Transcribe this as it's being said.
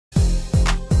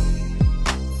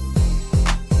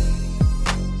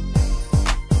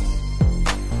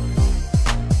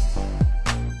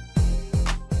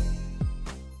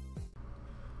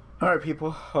Alright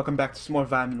people, welcome back to some more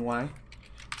Vitamin Y.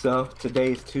 So,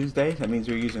 today is Tuesday, that means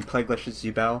we're using Plaguelicious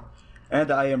Yubel, and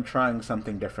I am trying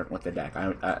something different with the deck.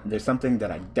 There's something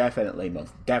that I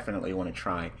most definitely want to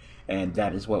try, and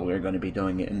that is what we're going to be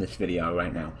doing in this video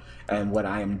right now. And what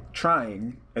I am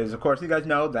trying is, of course, you guys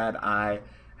know that I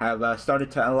have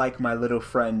started to like my little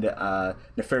friend,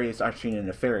 Nefarious Archfiend and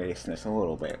Nefariousness a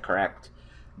little bit, correct?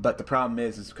 But the problem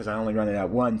is because I only run it at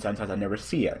one, sometimes I never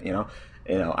see it, you know?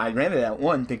 I ran it at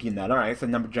one thinking that, alright, it's a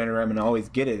number generator, I'm going to always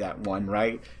get it at one,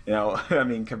 right? I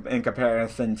mean, in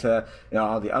comparison to,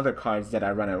 all the other cards that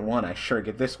I run at one, I sure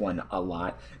get this one a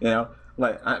lot,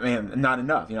 Like, I mean, not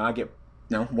enough, I get,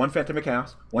 one Phantom of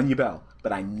Chaos, one Yubel,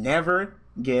 but I never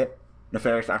get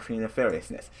Nefarious Archfiend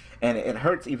Nefariousness. And it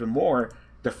hurts even more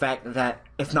the fact that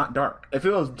it's not dark. If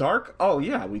it was dark, oh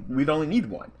yeah, we'd only need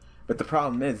one. But the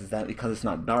problem is that because it's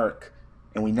not dark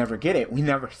and we never get it, we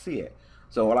never see it.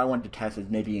 So what I wanted to test is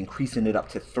maybe increasing it up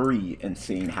to 3 and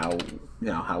seeing how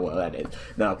how well that is.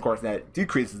 Now, of course, that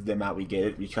decreases the amount we get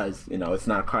it because it's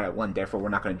not a card at 1, therefore we're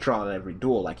not going to draw it every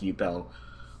duel like Yubel.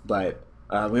 But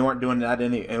we weren't doing that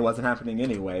it wasn't happening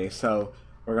anyway. So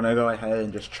we're gonna go ahead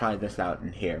and just try this out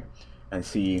in here and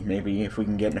see maybe if we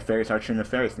can get Nefarious Archer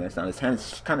Nefariousness. Now this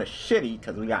hand's kind of shitty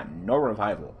because we got no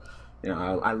revival.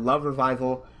 I love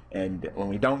revival, and when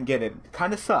we don't get it, it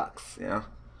kind of sucks.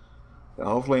 So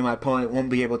hopefully my opponent won't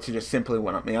be able to just simply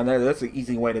one-up me. That's an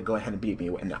easy way to go ahead and beat me.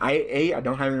 And I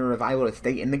don't have any revival to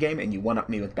stay in the game, and you one-up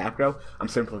me with back row, I'm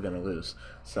simply going to lose.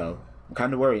 So I'm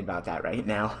kind of worried about that right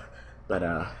now. But,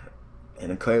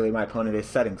 and clearly my opponent is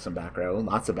setting some back row,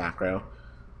 lots of back row.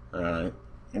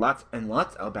 Lots and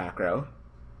lots of back row.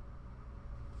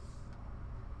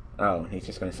 Oh, he's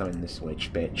just going to summon this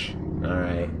witch bitch.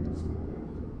 Alright.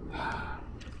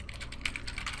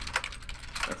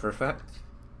 For effect.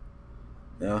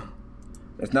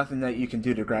 There's nothing that you can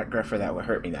do to Greffer that would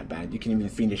hurt me that bad. You can even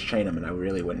Fiendish Chain him and I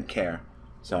really wouldn't care.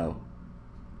 So,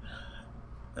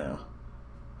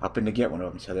 hoping to get one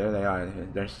of them. So there they are.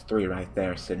 There's 3 right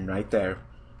there, sitting right there,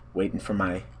 waiting for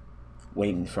me.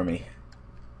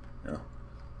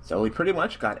 So we pretty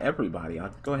much got everybody.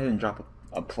 I'll go ahead and drop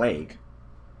a Plague.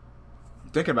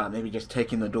 I'm thinking about maybe just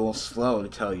taking the duel slow to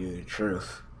tell you the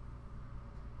truth.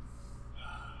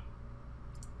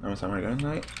 I'm sorry, good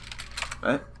night.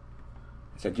 What?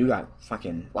 I said you got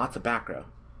fucking lots of back row.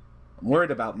 I'm worried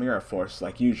about Mirror Force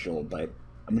like usual, but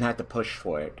I'm gonna have to push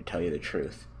for it to tell you the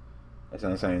truth. That's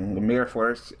what I'm saying. The Mirror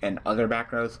Force and other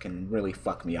back rows can really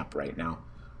fuck me up right now.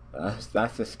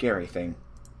 That's the scary thing.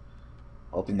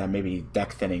 Hoping that maybe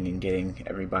deck thinning and getting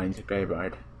everybody into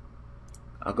graveyard.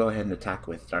 I'll go ahead and attack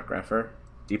with Dark Greffer.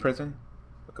 D-Prison?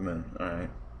 Look him in. Alright.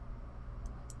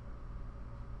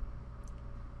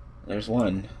 There's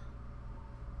one.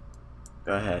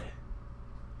 Go ahead.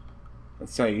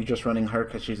 Let's say you just running her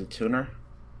because she's a tuner.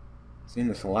 I've seen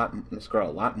this girl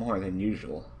a lot more than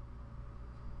usual.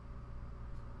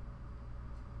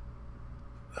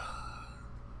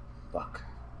 Fuck.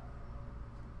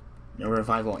 No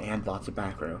revival and lots of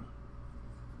back row.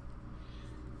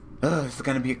 This is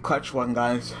gonna be a clutch one,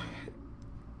 guys.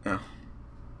 Yeah.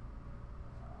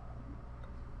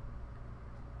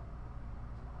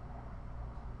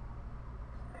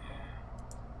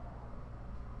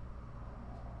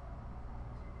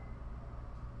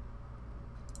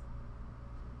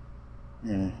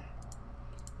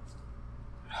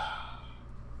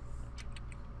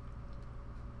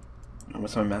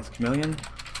 What's my Mass Chameleon?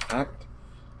 Fact.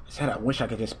 I said I wish I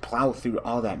could just plow through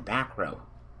all that back row.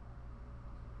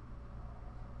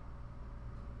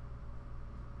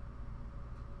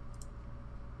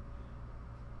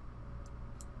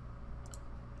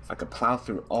 If I could plow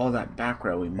through all that back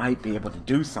row, we might be able to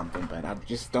do something, but I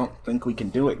just don't think we can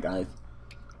do it, guys.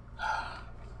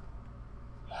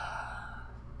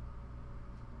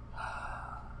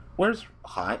 Where's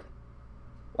Hot?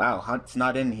 Wow, Hot's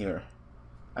not in here.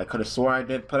 I could have swore I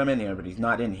did put him in here, but he's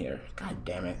not in here. God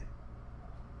damn it.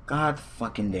 God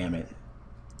fucking damn it.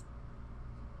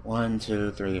 1,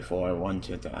 2, 3, 4. 1,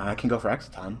 2, 3. I can go for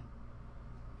Exciton.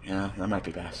 Yeah, that might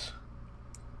be best.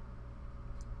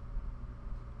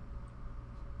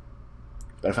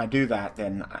 But if I do that,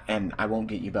 then and I won't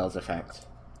get Yubel's effect.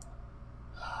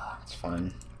 It's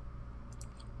fine.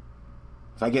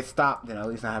 If I get stopped, then at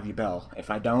least I have Yubel. If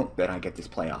I don't, then I get this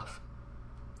playoff.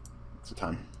 It's a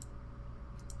ton.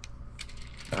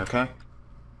 Okay.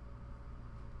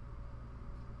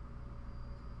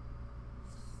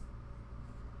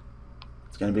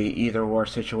 It's gonna be either or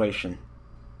situation.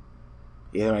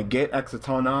 Either I get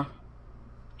Exciton,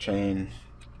 chain,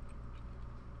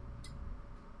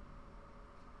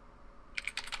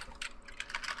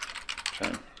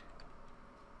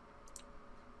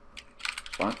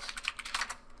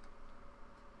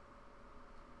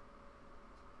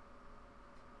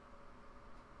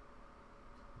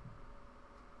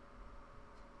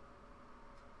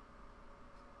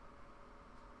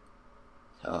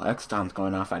 So Exton's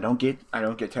going off. I don't get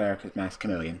Terror because Max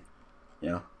Chameleon. You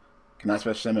know. Cannot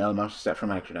special summon another monster set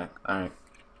from extra deck. Alright.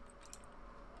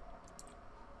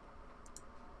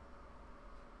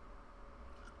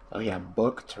 Oh yeah,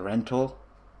 Book, Torrential.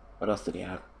 What else did he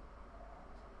have?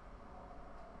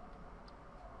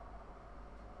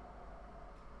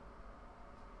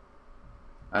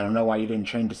 I don't know why you didn't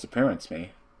chain disappearance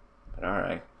me. But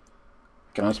alright.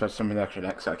 I can only special summon the extra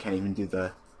deck, so I can't even do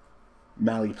the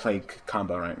Mally Plague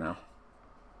combo right now.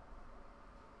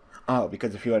 Oh,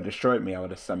 because if you had destroyed me, I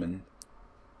would have summoned.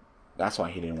 That's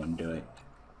why he didn't want to do it.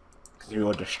 Because if he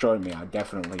would have destroyed me, I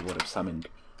definitely would have summoned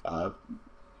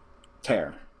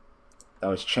Terror. That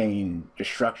was chain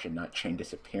destruction, not chain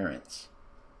disappearance.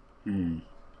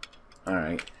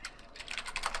 Alright.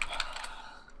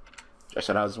 Just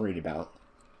what I was worried about.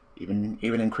 Even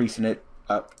increasing it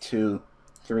up to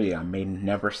 3, I may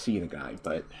never see the guy,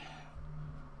 but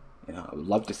you know, I would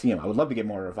love to see him. I would love to get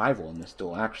more revival in this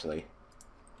duel, actually.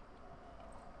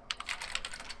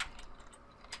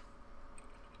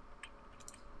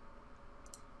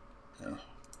 Yeah.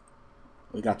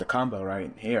 We got the combo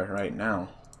right here, right now.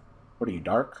 What are you,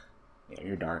 dark? Yeah,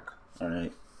 you're dark.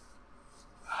 Alright.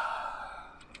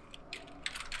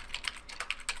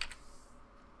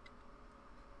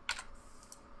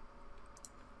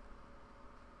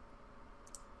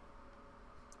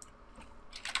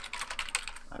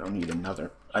 I don't need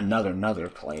another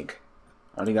plague.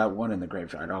 I already got one in the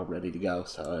graveyard all ready to go,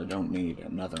 so I don't need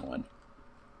another one.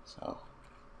 So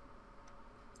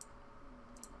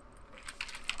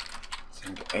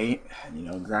send 8, and you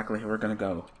know exactly who we're gonna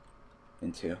go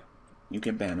into. You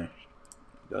get banished.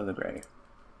 Go to the grave.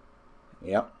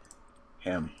 Yep.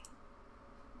 Him.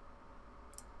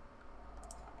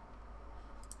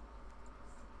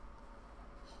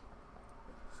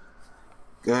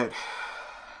 Good.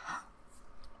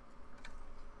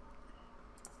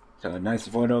 So a nice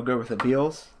Void Ogre with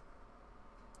Appeals.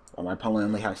 Well, my opponent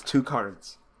only has 2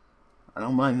 cards. I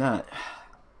don't mind that.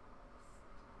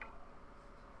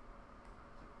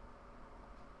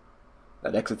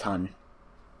 That Exciton.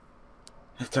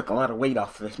 It took a lot of weight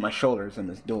off my shoulders in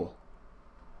this duel.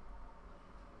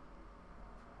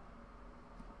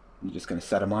 I'm just gonna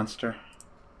set a monster.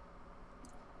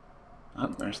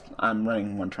 Oh, I'm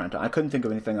running one Torrential. I couldn't think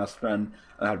of anything else to run.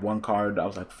 I had 1 card. I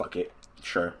was like, fuck it.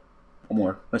 Sure. One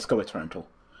more. Let's go with Torrential.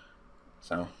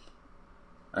 So,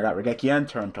 I got Regeki and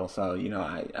Torrential, so, you know,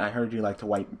 I heard you like to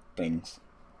wipe things.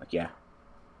 Like, yeah.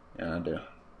 Yeah, I do.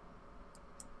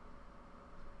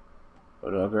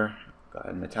 Void Ogre. Go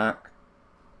ahead and attack.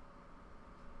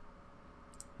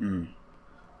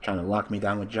 Trying to lock me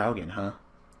down with Jowgen, huh?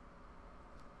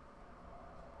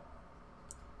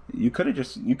 You could have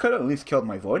at least killed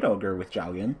my Void Ogre with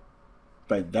Jowgen.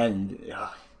 But then,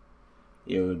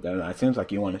 it seems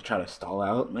like you want to try to stall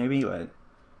out, maybe, but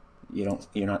you're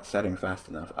not setting fast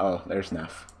enough. Oh, there's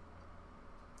Neff.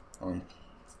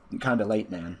 You're kind of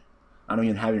late, man. I don't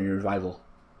even have any revival.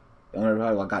 The only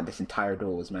revival I got this entire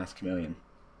duel was Mass Chameleon.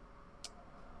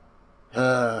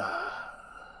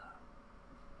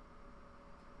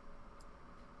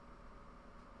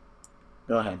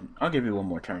 Go ahead. I'll give you one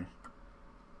more turn.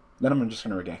 Then I'm just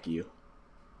going to Regeki you.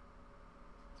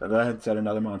 So go ahead and set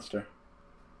another monster.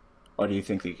 Or do you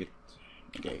think that you could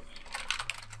negate?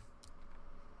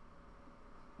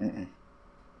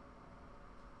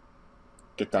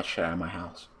 Get that shit out of my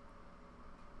house.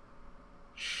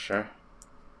 Sure.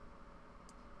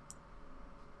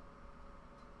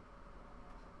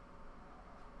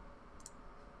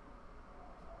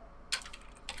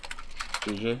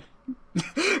 GG.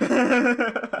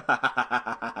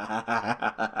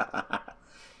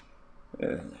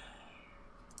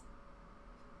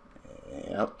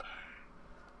 Yep.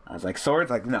 I was like, swords?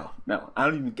 Like, no.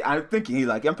 I'm thinking he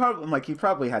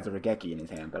probably has a Regeki in his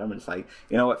hand, but I'm just like,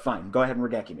 you know what? Fine. Go ahead and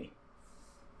Regeki me.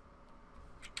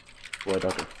 Void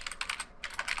Ogre.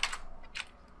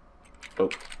 Oh.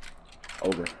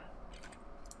 Ogre.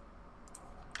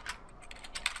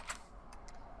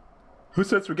 Who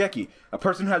says Regeki? A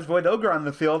person who has Void Ogre on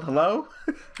the field, hello?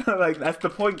 Like, that's the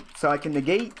point, so I can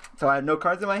negate, so I have no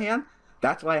cards in my hand?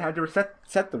 That's why I had to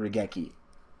set the Regeki.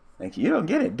 Like, you don't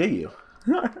get it, do you?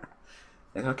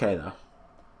 It's okay, though.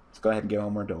 Let's go ahead and get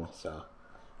one more duel, so.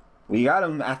 We got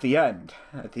him at the end.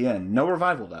 No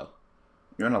revival, though.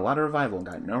 You're in a lot of revival and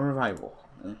got no revival.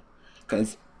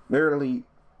 Because, literally,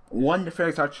 one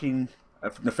Nefarious Archfiend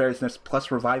of Nefariousness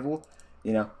plus revival,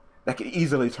 you know, that could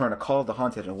easily turn a Call of the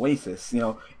Haunted Oasis, you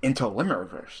know, into a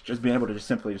Limeriverse. Just being able to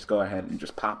simply go ahead and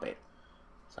just pop it.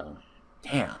 So,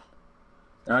 damn.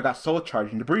 Then I got Soul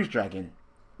Charge into Breeze Dragon.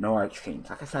 No Archfiend.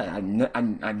 Like I said, I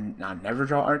never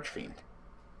draw Archfiend.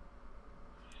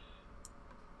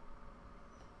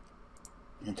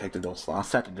 I'm gonna take the dual slow. I'll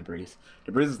set the debris.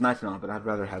 Debris is nice and all, but I'd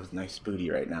rather have nice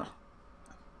booty right now.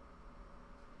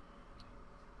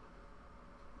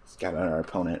 Scout out our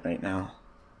opponent right now.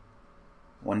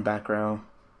 1 back row.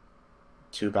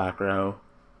 2 back row.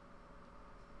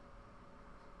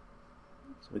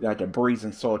 So we got debris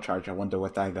and soul charge. I wonder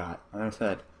what I got. Like I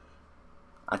said,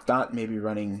 I thought maybe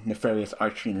running Nefarious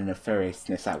Archfiend and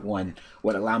Nefariousness at 1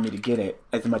 would allow me to get it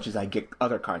as much as I get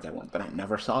other cards at 1, but I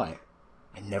never saw it.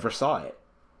 I never saw it.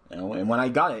 You know, and when I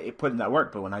got it, it put in that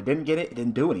work, but when I didn't get it, it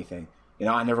didn't do anything. You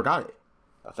know, I never got it.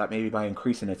 I thought maybe by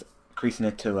increasing it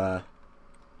to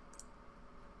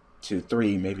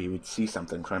 3, maybe we'd see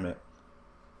something from it.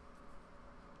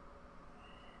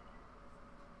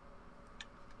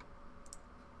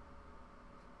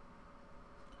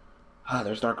 Ah,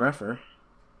 there's Dark Refer.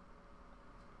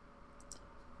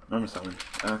 Normal summon.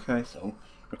 Okay, so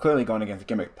we're clearly going against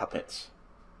Gimmick Puppets.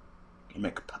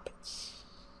 Gimmick Puppets.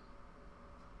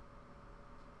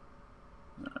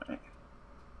 Alright.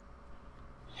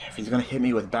 If he's gonna hit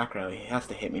me with back row, he has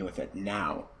to hit me with it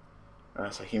now. Or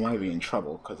else he might be in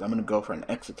trouble, because I'm gonna go for an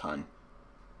Exciton.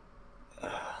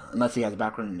 Unless he has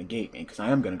back row to negate me, because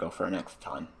I am gonna go for an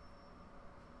Exciton.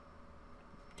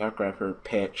 Dark Refer,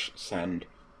 pitch, send,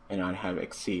 and I'd have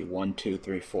Exceed 1, 2,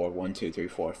 3, 4, 1, 2, 3,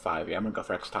 4, 5. Yeah, I'm gonna go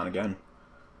for Exciton again.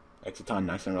 Exciton,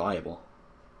 nice and reliable.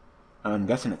 I'm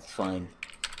guessing it's fine.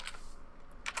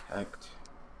 Hecht.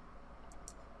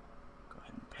 Go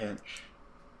ahead and pinch.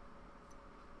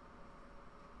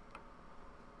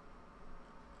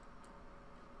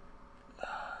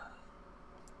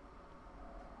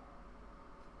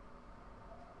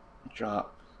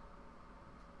 Drop.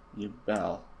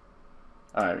 Yubel.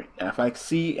 Alright, and if I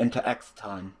see into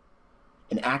Exciton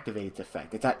and activate its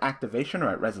effect, it's at activation or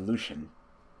at resolution?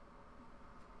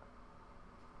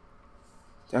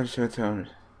 Once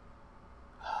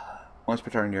per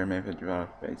turn, your main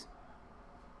develop phase.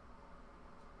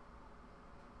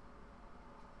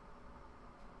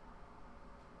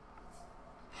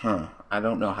 Huh, I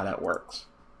don't know how that works.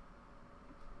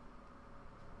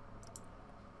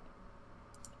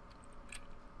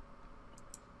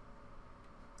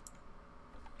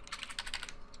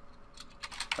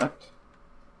 What?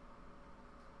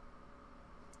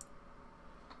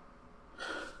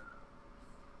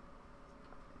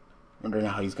 Wondering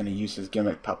how he's going to use his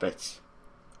Gimmick Puppets.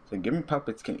 So Gimmick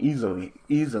Puppets can easily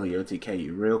OTK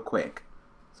you real quick.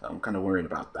 So I'm kind of worried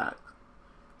about that.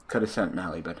 Could have sent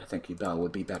Mally, but I think Yubel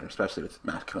would be better, especially with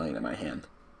Masculine in my hand.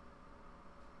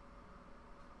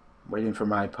 Waiting for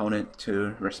my opponent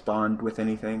to respond with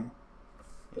anything.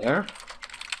 There.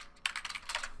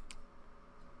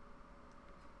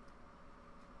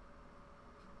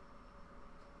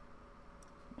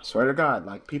 I swear to God,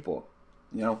 like people,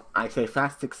 you know, I say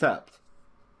fast accept.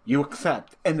 You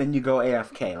accept, and then you go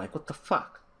AFK. Like, what the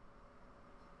fuck?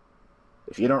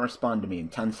 If you don't respond to me in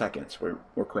 10 seconds, we're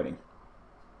quitting.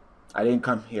 I didn't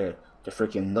come here to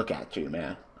freaking look at you,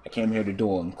 man. I came here to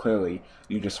duel, and clearly,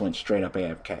 you just went straight up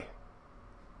AFK.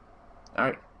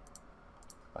 Alright.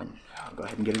 Fine. I'll go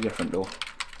ahead and get a different duel.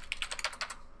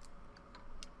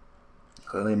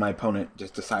 Clearly, my opponent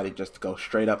just decided just to go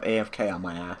straight up AFK on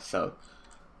my ass, so...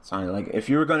 So, like, if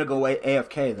you were going to go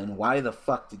AFK, then why the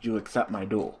fuck did you accept my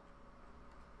duel?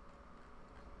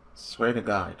 Swear to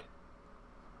God.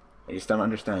 I just don't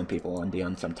understand people on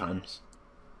Dion sometimes.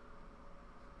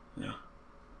 Yeah.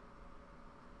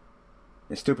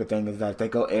 The stupid thing is that if they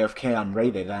go AFK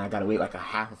unrated, and I gotta wait like a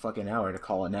half a fucking hour to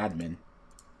call an admin.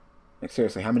 Like,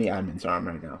 seriously, how many admins are on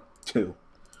right now? 2.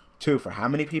 2 for how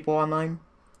many people online?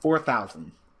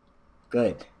 4,000.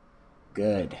 Good.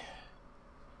 Good.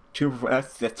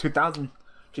 That's 2,000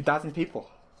 people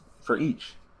for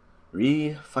each.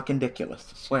 Fucking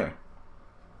ridiculous, I swear.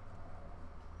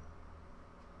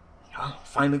 Oh,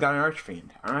 finally got an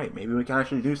Archfiend. Alright, maybe we can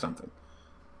actually do something.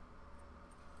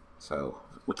 So,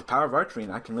 with the power of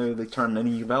Archfiend, I can literally turn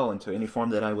any Yubel into any form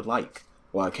that I would like.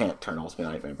 Well, I can't turn Ultimate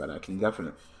Nightmare, but I can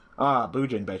definitely... Ah,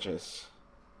 Boojin bitches.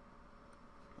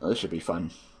 Well, this should be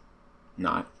fun.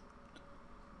 Not.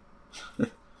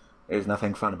 There's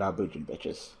nothing fun about Boojin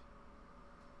bitches.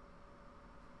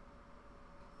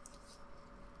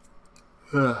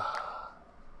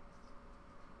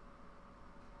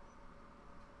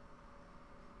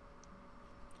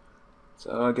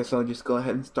 So I guess I'll just go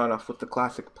ahead and start off with the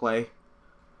classic play.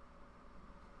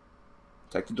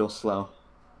 Take the duel slow.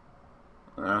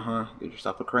 Get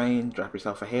yourself a crane, drop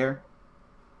yourself a hair.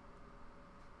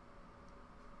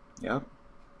 Yep.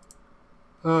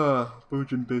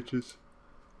 Boojin bitches.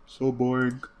 So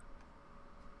boring.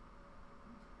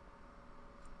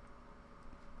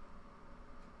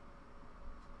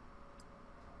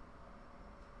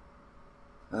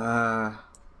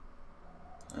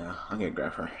 I'll get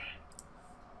Greffer.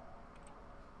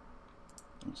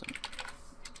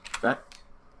 That.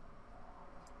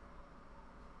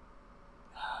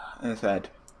 As I said,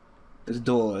 this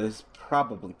duel is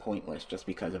probably pointless just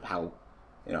because of how,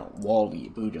 you know,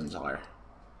 wally Boojans are.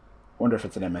 Wonder if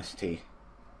it's an MST.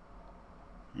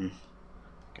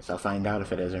 Guess I'll find out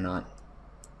if it is or not.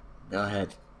 Go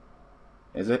ahead.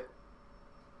 Is it?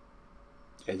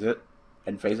 Is it?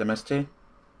 End phase MST?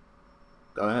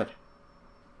 Go ahead.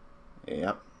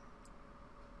 Yep.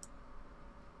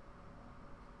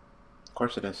 Of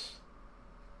course it is.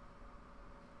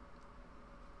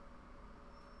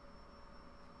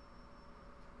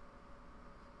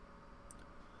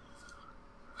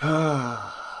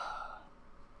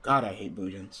 God, I hate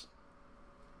Boojans.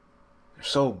 They're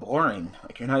so boring.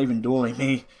 Like, you're not even dueling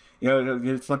me. You know,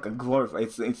 it's like a glorified.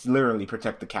 It's literally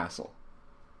protect the castle.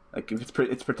 Like, if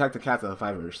it's protect the castle if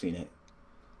I've ever seen it.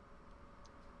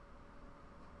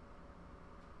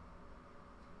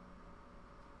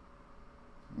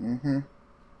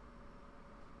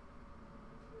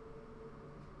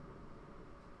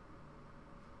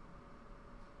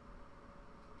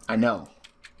 I know.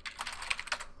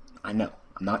 I know.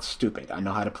 I'm not stupid. I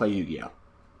know how to play Yu-Gi-Oh!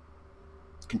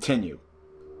 Continue.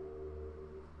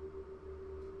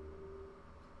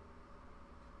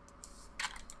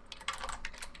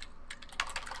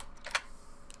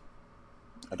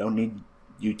 I don't need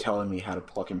you telling me how to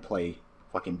fucking play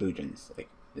fucking Boojans. Like,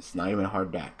 it's not even a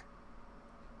hard deck.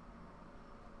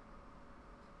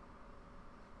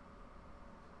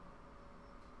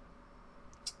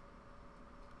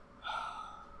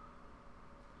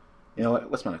 You know what?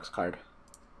 What's my next card?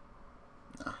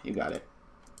 No, you got it.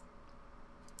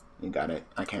 You got it.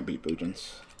 I can't beat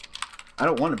Boojans. I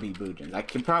don't want to beat Boojans. I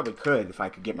probably could if I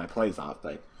could get my plays off,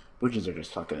 but Boojans are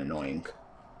just fucking annoying.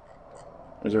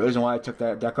 There's a reason why I took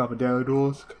that deck off of Daily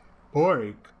Duels.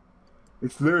 Boring.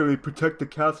 It's literally protect the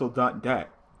castle deck.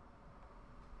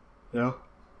 You know?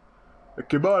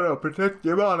 Like, Yamato, protect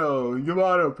Yamato.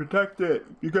 Yamato, protect it.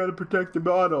 You gotta protect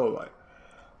Yamato.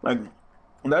 Like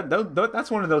that's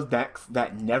one of those decks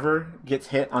that never gets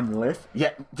hit on the list,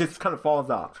 yet just kind of falls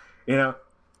off. You know?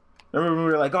 Remember when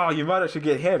we were like, oh, Yamato should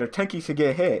get hit, or Tenki should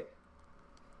get hit.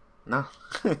 No.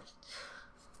 You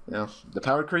know, the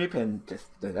power creep, and just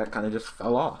that kind of just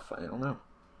fell off. I don't know.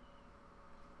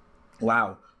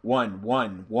 Wow. One.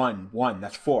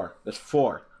 That's four. That's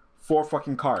four. Four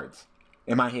fucking cards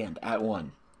in my hand at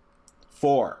one.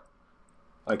 Four.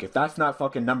 Like, if that's not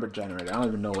fucking number generator, I don't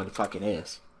even know what it fucking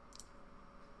is.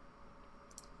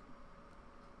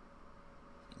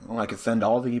 Well, I could send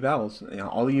all the Yubels. You know,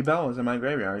 all the Yubels in my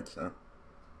graveyard, so.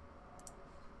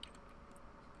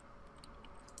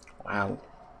 Wow.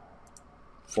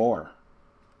 Four.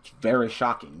 It's very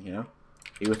shocking, you know?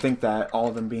 You would think that all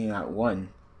of them being at one.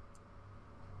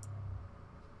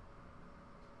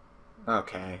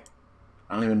 Okay.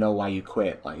 I don't even know why you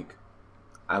quit. Like,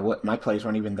 my plays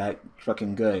weren't even that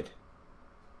fucking good.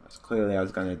 That's clearly I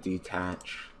was gonna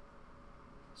detach.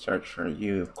 Search for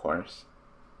you, of course.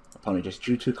 Opponent just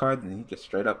drew 2 cards and he just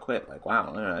straight up quit. Like, wow,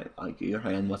 alright. Like, your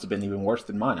hand must have been even worse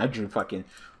than mine. I drew fucking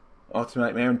Ultimate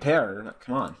Nightmare and Terror.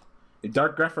 Come on. If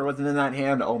Dark Greffer wasn't in that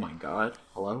hand, oh my god.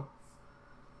 Hello?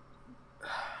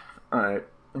 Alright,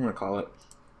 I'm gonna call it.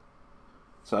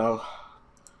 So,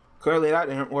 clearly that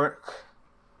didn't work.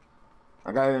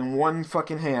 I got it in one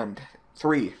fucking hand.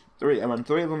 Three. I won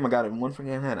 3 of them, I got it in one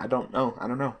fucking hand. I don't know.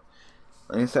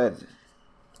 Like I said,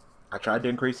 I tried to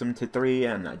increase them to 3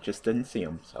 and I just didn't see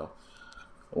them. So,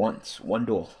 one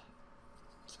duel.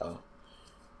 So,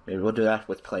 maybe we'll do that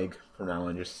with Plague from now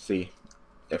on, just see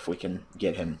if we can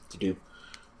get him to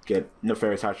get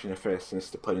Nefarious Arch and Nefariousness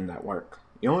to put in that work.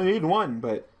 You only need 1,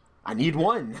 but I need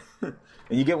 1. And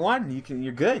you get 1,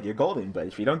 you're good, you're golden. But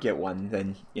if you don't get 1,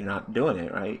 then you're not doing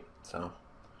it, right? So,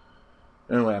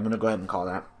 anyway, I'm gonna go ahead and call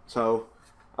that. So,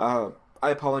 I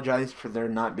apologize for there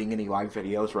not being any live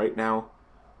videos right now.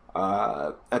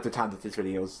 At the time that this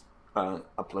video is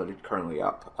uploaded, currently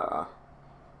up.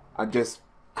 I just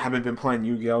haven't been playing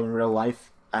Yu-Gi-Oh! In real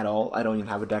life at all. I don't even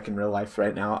have a deck in real life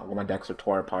right now. All my decks are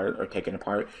torn apart or taken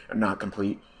apart or not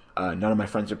complete. None of my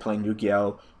friends are playing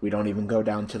Yu-Gi-Oh! We don't even go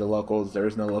down to the locals. There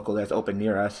is no local that's open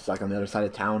near us. It's like on the other side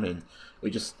of town, and we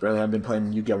just really haven't been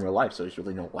playing Yu-Gi-Oh! In real life, so there's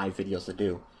really no live videos to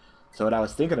do. So what I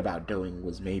was thinking about doing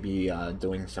was maybe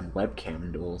doing some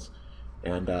webcam duels,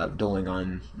 and dueling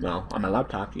on my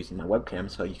laptop using my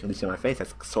webcam, so you can see my face.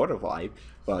 That's sort of live,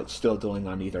 but still dueling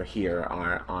on either here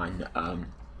or on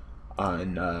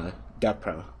Deck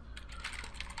Pro.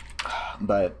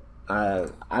 But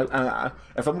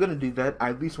if I'm gonna do that, I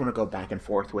at least want to go back and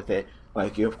forth with it.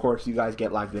 Like, of course, you guys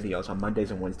get live videos on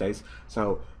Mondays and Wednesdays.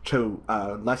 So to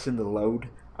lessen the load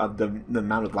of the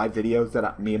amount of live videos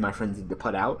that me and my friends need to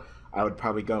put out, I would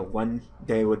probably go one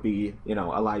day would be, you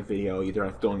know, a live video, either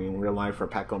us doing in real life or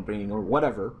pack opening or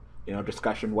whatever, you know,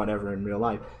 discussion, whatever in real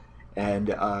life. And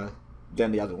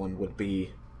then the other one would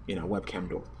be, you know, webcam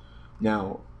duel.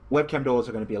 Now, webcam duels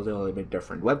are going to be a little bit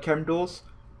different. Webcam duels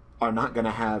are not going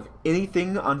to have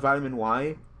anything on Vitamin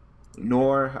Y,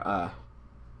 nor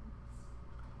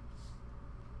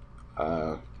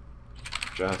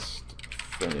just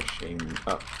finishing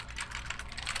up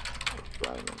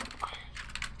Vitamin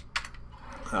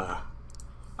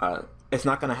Y. It's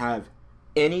not going to have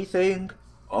anything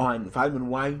on Vitamin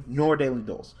Y nor Daily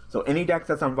Duels. So any deck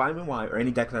that's on Vitamin Y or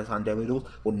any deck that's on Daily Duels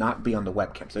will not be on the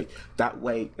webcam. So that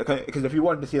way, because if you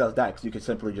wanted to see those decks, you could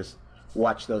simply just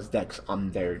watch those decks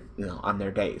on their, you know, on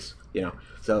their days, you know.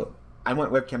 So I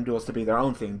want webcam duels to be their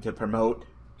own thing, to promote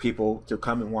people to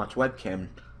come and watch webcam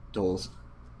duels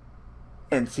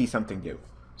and see something new.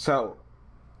 So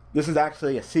this is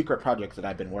actually a secret project that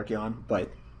I've been working on,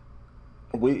 but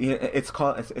it's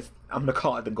I'm gonna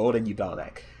call it the Golden Yubel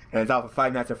deck. And it's off of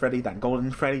Five Nights at Freddy, that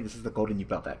Golden Freddy. This is the Golden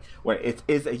Yubel deck, where it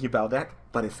is a Yubel deck,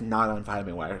 but it's not on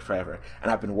Vitamin Y forever. And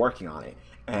I've been working on it,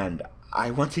 and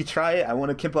I want to try it. I want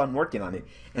to keep on working on it,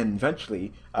 and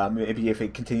eventually, maybe if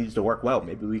it continues to work well,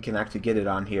 maybe we can actually get it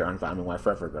on here on Vitamin Y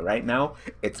forever. But right now,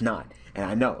 it's not, and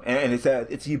I know. And it's a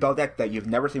Yubel deck that you've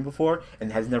never seen before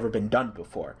and has never been done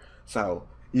before. So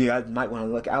you guys might want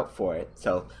to look out for it.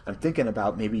 So I'm thinking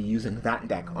about maybe using that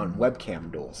deck on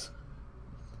webcam duels.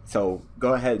 So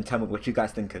go ahead and tell me what you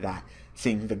guys think of that,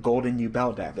 seeing the Golden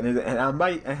Yubel deck. And I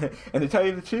might, and to tell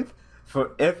you the truth,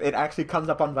 for if it actually comes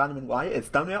up on Vitamin Y, its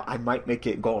thumbnail, I might make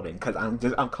it golden, because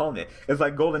I'm calling it. It's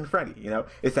like Golden Freddy, you know.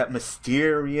 It's that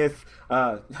mysterious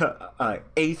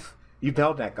 8th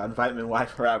Yubel deck on Vitamin Y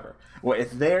forever. Well,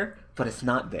 it's there, but it's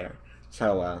not there.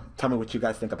 So tell me what you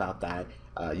guys think about that.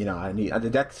 You know, the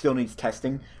deck still needs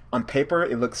testing. On paper,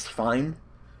 it looks fine.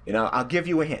 You know, I'll give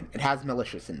you a hint. It has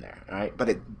Malicious in there, all right? But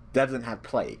it doesn't have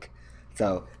Plague.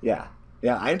 So, yeah.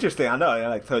 Yeah, interesting. I know.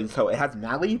 Like, so it has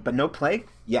Mally, but no Plague?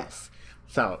 Yes.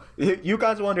 So, you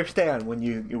guys will understand when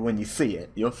you see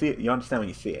it. You'll see it. You understand when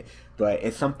you see it. But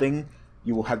it's something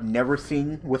you will have never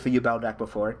seen with a Yubel deck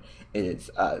before.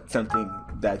 It's something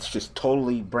that's just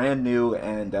totally brand new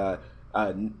and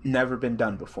never been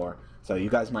done before. So,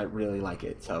 you guys might really like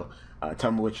it. So,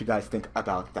 tell me what you guys think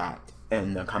about that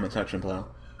in the comment section below.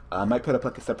 I might put up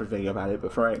like a separate video about it,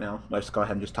 but for right now, let's go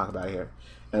ahead and just talk about it here.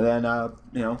 And then,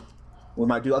 you know, we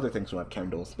might do other things with webcam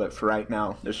duels, but for right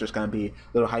now, there's just going to be a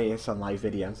little hiatus on live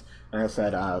videos. And I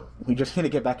said, we just need to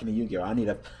get back into Yu-Gi-Oh! I need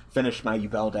to finish my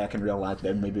Yubel deck in real life,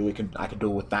 then maybe I could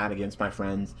duel with that against my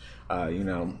friends. You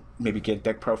know, maybe get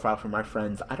deck profile from my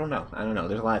friends. I don't know.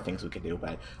 There's a lot of things we could do,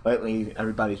 but lately,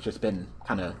 everybody's just been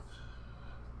kind of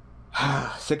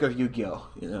sick of Yu-Gi-Oh!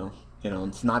 You know,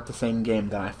 it's not the same game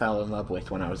that I fell in love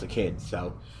with when I was a kid,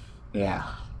 so,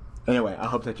 yeah. Anyway, I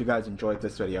hope that you guys enjoyed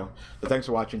this video. So thanks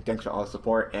for watching, thanks for all the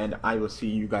support, and I will see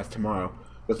you guys tomorrow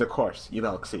with, of course,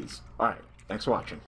 Yubel XYZ. Alright, thanks for watching.